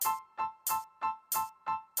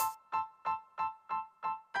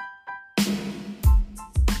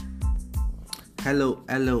Hello,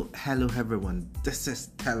 everyone. This is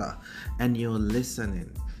Stella, and you're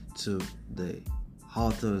listening to the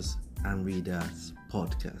Authors and Readers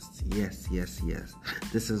podcast. Yes.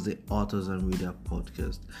 This is the Authors and Reader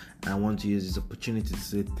podcast, and I want to use this opportunity to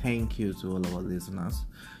say thank you to all of our listeners.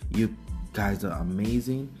 You guys are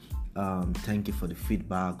amazing. Thank you for the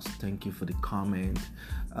feedbacks. Thank you for the comment.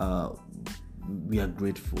 We are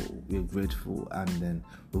grateful. And then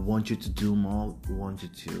we want you to do more. We want you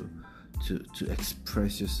to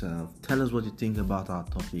express yourself. Tell us what you think about our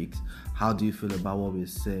topics. How do you feel about what we're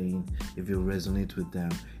saying? If you resonate with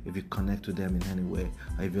them, if you connect with them in any way,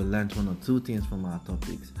 or if you learned one or two things from our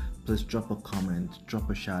topics, please drop a comment,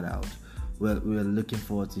 drop a shout out. We're looking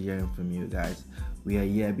forward to hearing from you guys. We are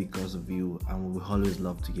here because of you, and we always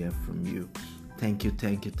love to hear from you. Thank you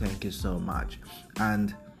so much.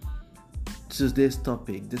 And today's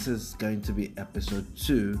topic, this is going to be episode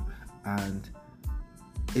 2, and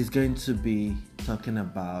it's going to be talking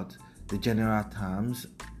about the general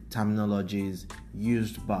terminologies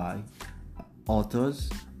used by authors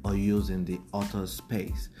or used in the author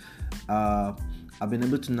space. I've been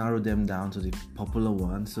able to narrow them down to the popular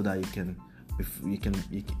ones so that you can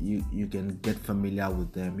get familiar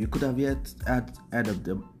with them. You could have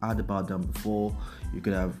heard about them before. You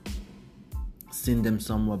could have seen them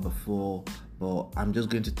somewhere before, but I'm just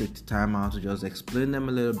going to take the time out to just explain them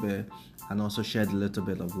a little bit and also shed a little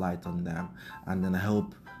bit of light on them. And then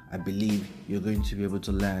I believe you're going to be able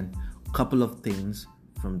to learn a couple of things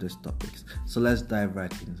from these topics. So let's dive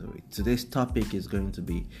right into it. Today's topic is going to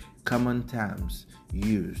be common terms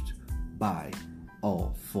used by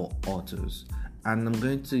or for authors. And I'm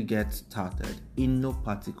going to get started in no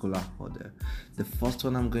particular order. The first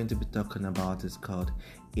one I'm going to be talking about is called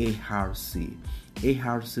ARC.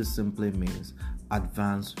 ARC simply means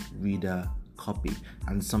Advanced Reader Copy,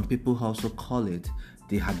 and some people also call it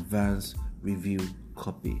the Advanced Review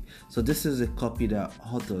Copy. So this is a copy that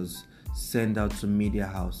authors send out to media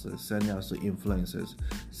houses, send out to influencers,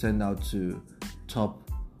 send out to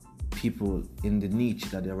top people in the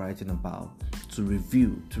niche that they're writing about to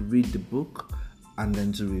review, to read the book, and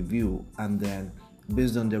then to review, and then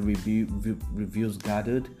based on the reviews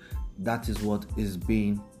gathered, that is what is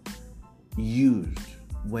being used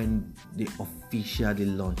when they officially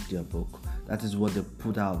launch their book. That is what they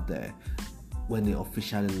put out there when they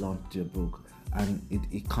officially launch their book, and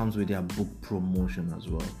it comes with their book promotion as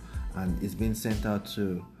well, and it's been sent out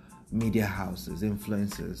to media houses,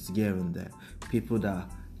 influencers here and there, people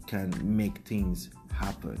that can make things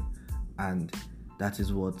happen, and that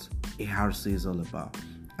is what ARC is all about.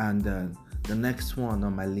 And the next one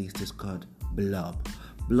on my list is called blurb.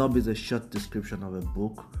 Blurb is a short description of a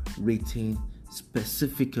book written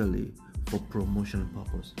specifically for promotion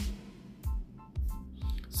purpose.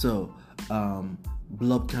 So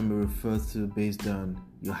blurb can be referred to based on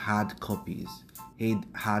your hard copies,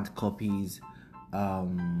 what's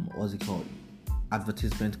it called?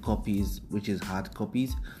 Advertisement copies, which is hard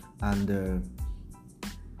copies, and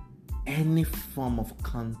any form of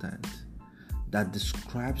content that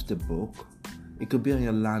describes the book. It could be on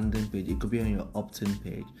your landing page, it could be on your opt-in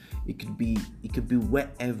page, it could be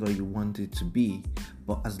wherever you want it to be,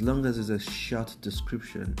 but as long as it's a short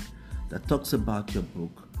description that talks about your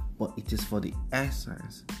book, but it is for the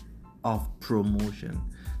essence of promotion,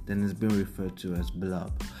 then it's being referred to as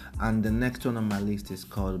blurb. And the next one on my list is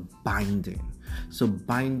called binding. So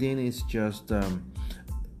binding is just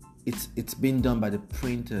it's been done by the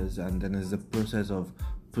printers, and then it's the process of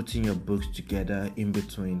putting your books together in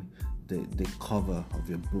between the cover of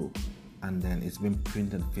your book, and then it's been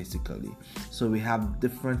printed physically. So we have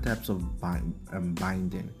different types of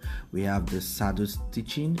binding. We have the saddle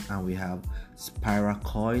stitching, and we have spiral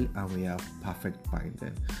coil, and we have perfect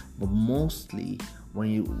binding. But most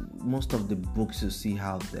of the books you see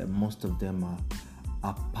out there, most of them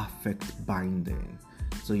are perfect binding.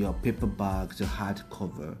 So your paperbacks, your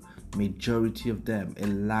hardcover, majority of them, a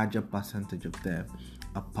larger percentage of them,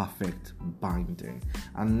 are perfect binding.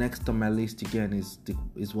 And next on my list again is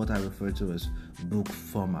what I refer to as book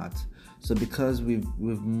format. So because we've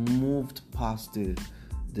moved past the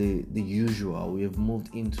usual, we have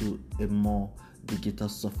moved into a more digital,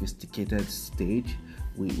 sophisticated stage.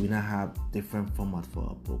 We now have different format for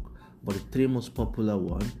our book, but the three most popular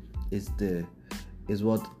one is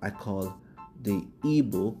what I call the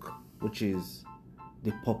ebook, which is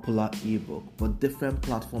the popular ebook, but different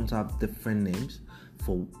platforms have different names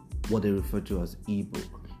for what they refer to as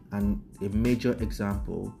ebook. And a major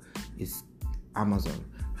example is Amazon.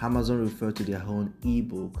 Amazon refer to their own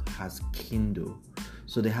ebook as Kindle.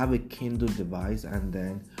 So they have a Kindle device, and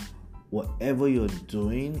then whatever you're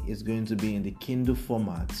doing is going to be in the Kindle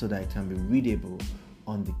format so that it can be readable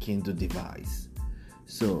on the Kindle device.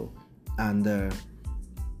 So, and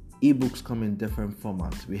ebooks come in different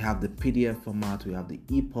formats. We have the PDF format, we have the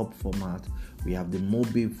EPUB format, we have the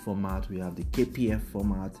MOBI format, we have the KPF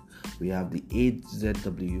format, we have the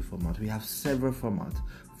HZW format. We have several formats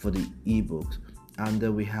for the ebooks, and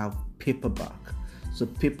then we have paperback. So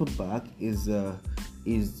paperback is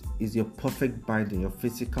your perfect binder, your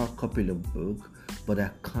physical copy of the book, but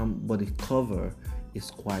the cover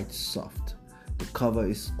is quite soft. The cover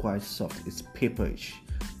is quite soft. It's paperish,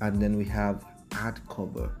 and then we have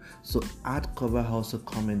hardcover. So hardcover also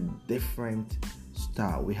come in different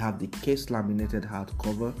style. We have the case laminated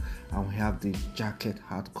hardcover, and we have the jacket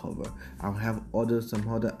hardcover, and we have some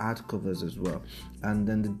other hardcovers as well. And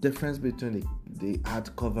then the difference between the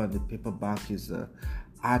hardcover and the paperback is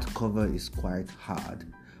hardcover is quite hard,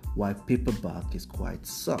 while paperback is quite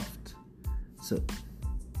soft. So,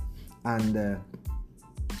 and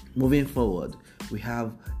moving forward, we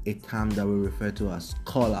have a term that we refer to as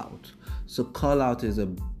call out. So call out is a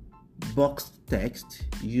boxed text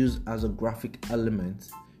used as a graphic element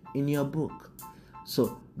in your book.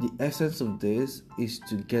 So the essence of this is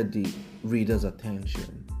to get the reader's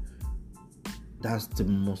attention. That's the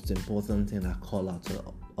most important thing that call out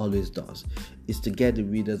always does, is to get the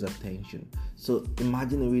reader's attention. So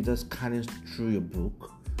imagine a reader scanning through your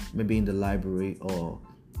book, maybe in the library or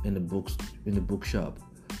in the bookshop.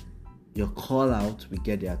 Your call out will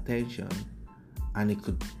get their attention, and it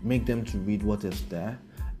could make them to read what is there,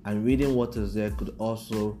 and reading what is there could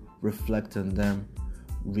also reflect on them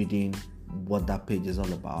reading what that page is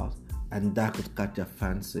all about, and that could catch their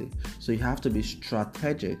fancy. So you have to be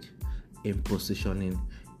strategic in positioning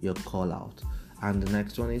your call out. And the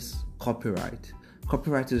next one is copyright.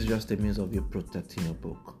 Copyright is just a means of you protecting your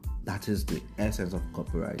book. That is the essence of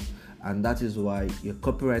copyright, and that is why your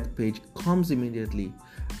copyright page comes immediately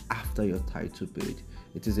after your title page.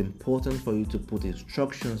 It is important for you to put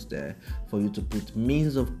instructions there, for you to put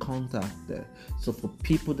means of contact there. So for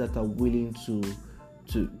people that are willing to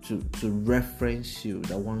reference you,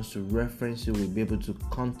 that wants to reference you, will be able to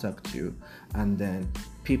contact you. And then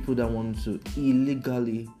people that want to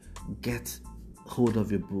illegally get hold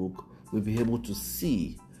of your book will be able to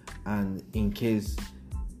see, and in case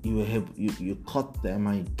you caught them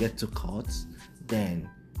and you get to court, then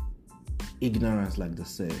ignorance, like they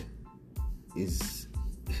say, is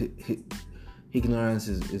ignorance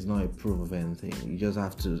is not a proof of anything. You just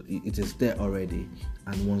have to, it is there already,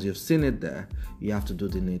 and once you've seen it there, you have to do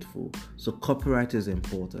the needful. So copyright is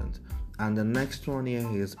important. And the next one here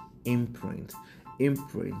is imprint.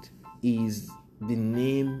 Imprint is the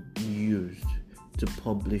name used to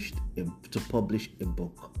publish a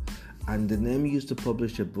book, and the name used to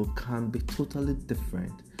publish a book can be totally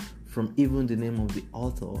different from even the name of the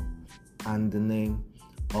author and the name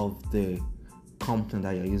of the company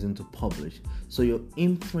that you're using to publish. So your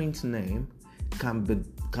imprint name can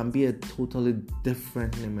be a totally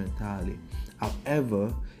different name entirely.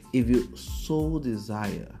 However, if you so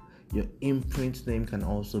desire, your imprint name can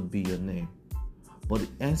also be your name. But the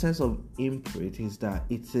essence of imprint is that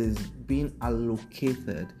it is being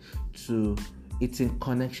allocated to, it's in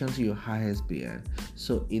connection to your ISBN.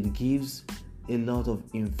 So it gives a lot of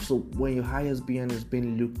info. So when your ISBN is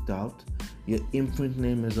being looked out, your imprint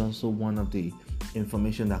name is also one of the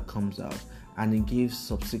information that comes out, and it gives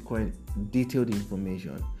subsequent detailed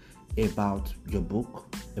information about your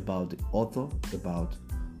book, about the author, about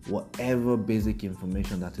whatever basic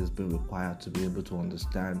information that is being required to be able to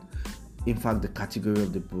understand, in fact, the category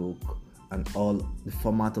of the book and all the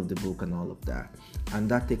format of the book and all of that. And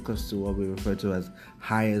that takes us to what we refer to as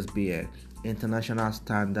ISBN, International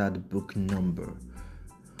Standard Book Number.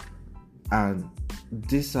 And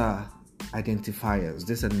these are identifiers.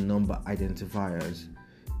 These are number identifiers.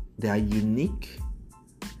 They are unique.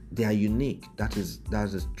 That is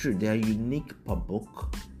true. They are unique per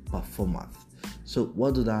book, per format. So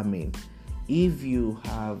what does that mean? If you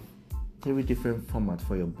have 3 different formats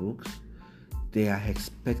for your books, they are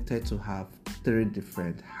expected to have 3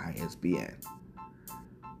 different ISBN,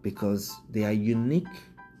 because they are unique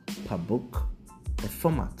per book, per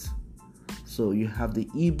format. So you have the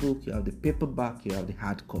ebook, you have the paperback, you have the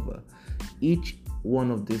hardcover. Each one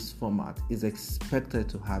of these formats is expected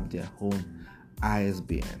to have their own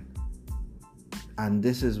ISBN. And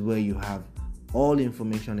this is where you have all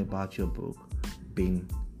information about your book being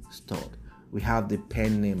stored. We have the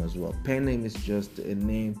pen name as well. Pen name is just a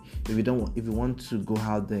name. If you want to go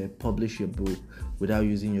out there, publish your book without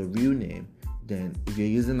using your real name, then if you're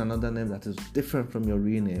using another name that is different from your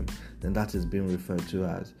real name, then that is being referred to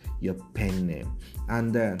as your pen name.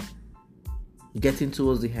 And then Getting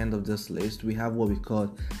towards the end of this list, we have what we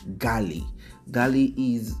call galley. Galley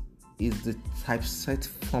is the typeset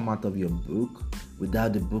format of your book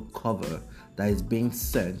without the book cover that is being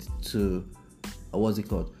sent to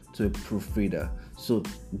to a proofreader. So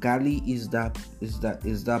galley is that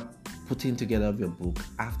putting together of your book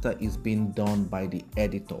after it's been done by the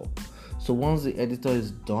editor. So once the editor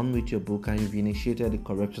is done with your book and you've initiated the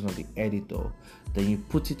correction of the editor, then you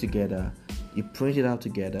put it together, you print it out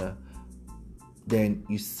together, then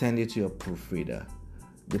you send it to your proofreader.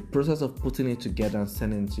 The process of putting it together and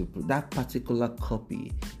sending it to that particular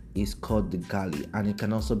copy is called the galley, and it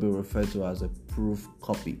can also be referred to as a proof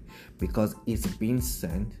copy because it's been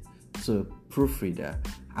sent to a proofreader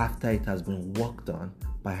after it has been worked on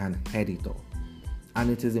by an editor. And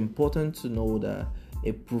it is important to know that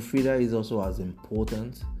a proofreader is also as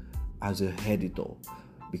important as an editor,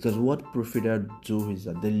 because what proofreader do is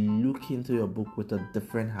that they look into your book with a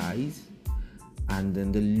different eyes, and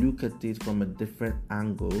then they look at it from a different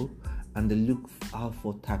angle, and they look out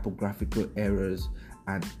for typographical errors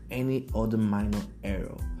and any other minor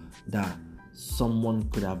error that someone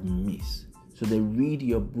could have missed. So they read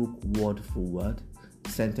your book word for word,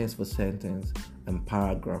 sentence for sentence, and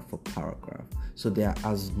paragraph for paragraph. So they are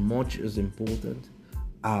as much as important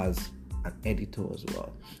as an editor as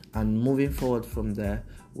well. And moving forward from there,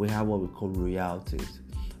 we have what we call royalties.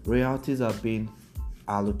 Royalties are being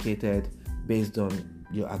allocated based on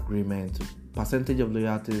your agreement. Percentage of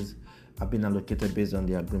royalties have been allocated based on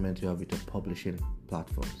the agreement you have with your publishing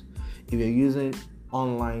platforms. If you're using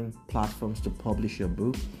online platforms to publish your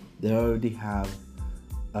book, they already have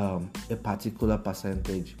a particular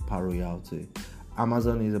percentage per royalty.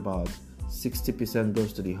 Amazon is about 60%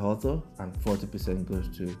 goes to the author and 40%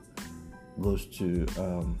 goes to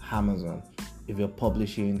Amazon if you're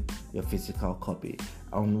publishing your physical copy.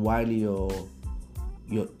 And while your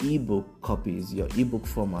ebook copies, your ebook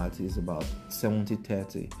format is about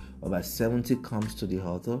 70-30, whereby 70 comes to the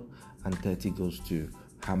author and 30 goes to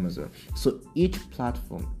Amazon. So each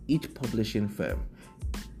platform, each publishing firm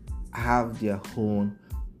have their own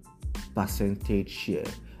percentage share,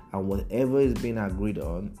 and whatever is being agreed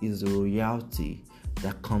on is the royalty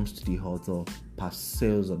that comes to the author per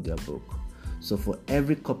sales of their book. So for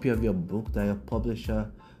every copy of your book that your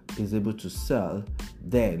publisher is able to sell,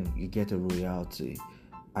 then you get a royalty.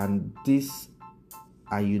 And these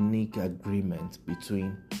are unique agreements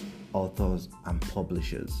between authors and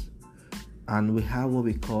publishers. And we have what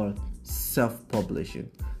we call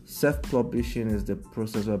self-publishing. Self-publishing is the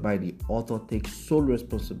process whereby the author takes sole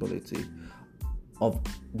responsibility of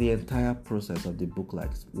the entire process of the book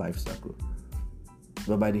life cycle,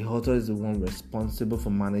 whereby the author is the one responsible for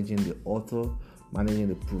managing the author, managing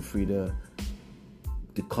the proofreader,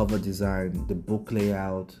 the cover design, the book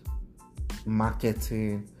layout,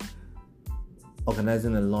 marketing,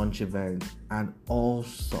 organizing a launch event, and all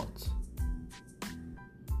sorts.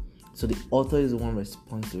 So the author is the one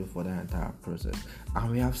responsible for the entire process. And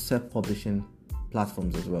we have self-publishing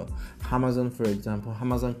platforms as well. Amazon, for example,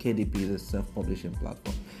 Amazon KDP is a self-publishing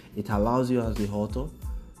platform. It allows you as the author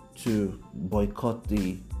to boycott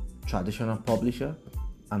the traditional publisher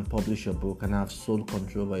and publish your book and have sole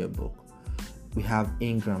control over your book. We have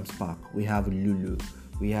Ingram Spark, we have Lulu,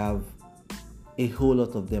 we have a whole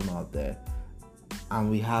lot of them out there, and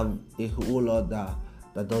we have a whole lot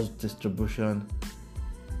that does distribution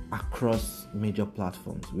across major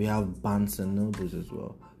platforms. We have Barnes and Nobles as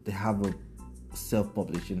well. They have a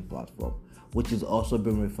self-publishing platform, which is also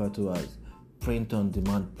being referred to as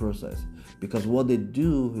print-on-demand process, because what they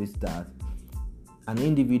do is that an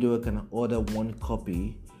individual can order one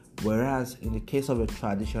copy, whereas in the case of a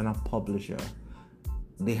traditional publisher,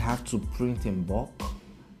 they have to print in bulk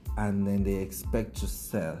and then they expect to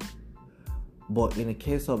sell. But in the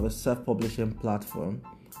case of a self-publishing platform,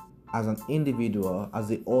 as an individual, as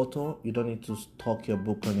the author, you don't need to stock your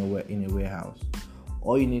book in a warehouse.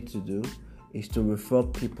 All you need to do is to refer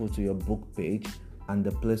people to your book page and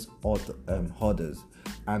they place orders.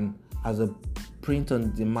 And as a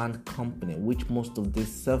print-on-demand company, which most of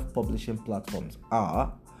these self-publishing platforms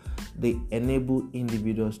are, they enable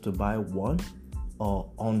individuals to buy one or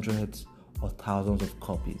hundreds or thousands of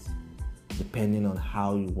copies, depending on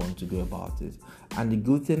how you want to go about it. And the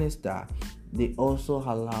good thing is that they also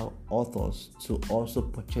allow authors to also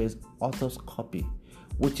purchase author's copy,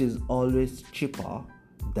 which is always cheaper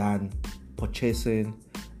than purchasing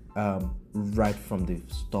right from the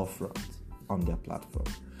storefront on their platform.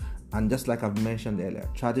 And just like I've mentioned earlier,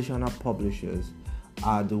 traditional publishers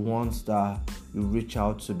are the ones that you reach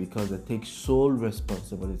out to because they take sole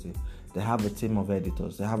responsibility. They have a team of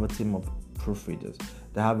editors, they have a team of proofreaders,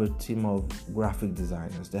 they have a team of graphic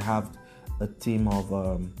designers, they have a team of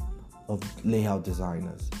layout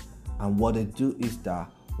designers, and what they do is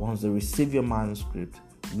that once they receive your manuscript,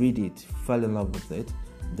 read it, fell in love with it,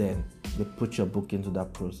 then they put your book into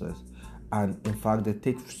that process. And in fact, they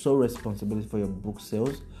take sole responsibility for your book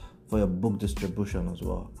sales, for your book distribution as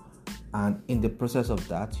well. And in the process of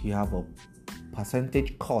that, you have a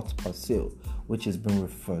percentage cut per sale, which is being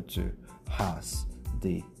referred to as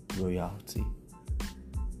the royalty.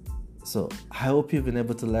 So I hope you've been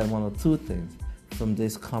able to learn one or two things from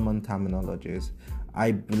these common terminologies.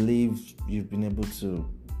 I believe you've been able to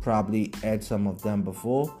probably heard some of them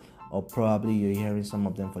before, or probably you're hearing some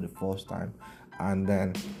of them for the first time. And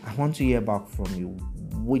then I want to hear back from you.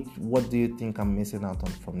 What do you think I'm missing out on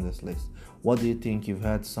from this list? What do you think you've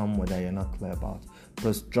heard somewhere that you're not clear about?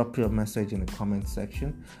 Please drop your message in the comment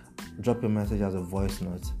section. Drop your message as a voice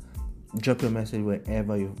note. Drop your message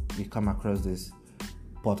wherever you come across this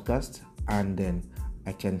podcast, and then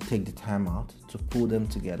I can take the time out to pull them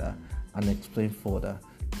together and explain further.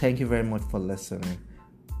 Thank you very much for listening.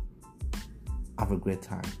 Have a great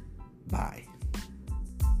time. Bye.